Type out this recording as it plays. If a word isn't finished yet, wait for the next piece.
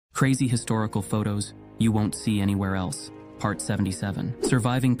Crazy historical photos you won't see anywhere else. Part 77.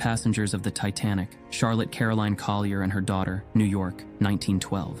 Surviving passengers of the Titanic, Charlotte Caroline Collier and her daughter, New York,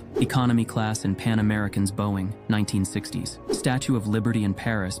 1912. Economy class in Pan American's Boeing, 1960s. Statue of Liberty in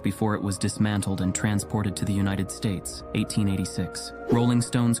Paris before it was dismantled and transported to the United States, 1886. Rolling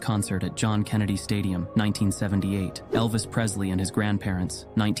Stones concert at John Kennedy Stadium, 1978. Elvis Presley and his grandparents,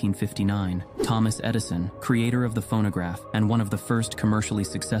 1959. Thomas Edison, creator of the phonograph and one of the first commercially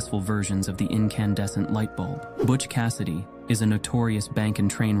successful versions of the incandescent light bulb. Butch Cassidy is a notorious bank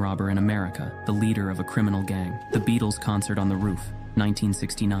and train robber in America, the leader of a criminal gang. The Beatles concert on the roof,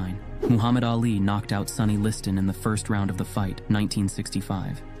 1969. Muhammad Ali knocked out Sonny Liston in the first round of the fight,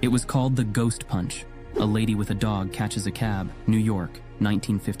 1965. It was called the Ghost Punch. A lady with a dog catches a cab, New York,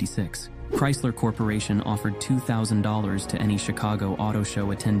 1956. Chrysler Corporation offered $2,000 to any Chicago auto show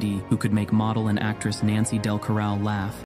attendee who could make model and actress Nancy Del Corral laugh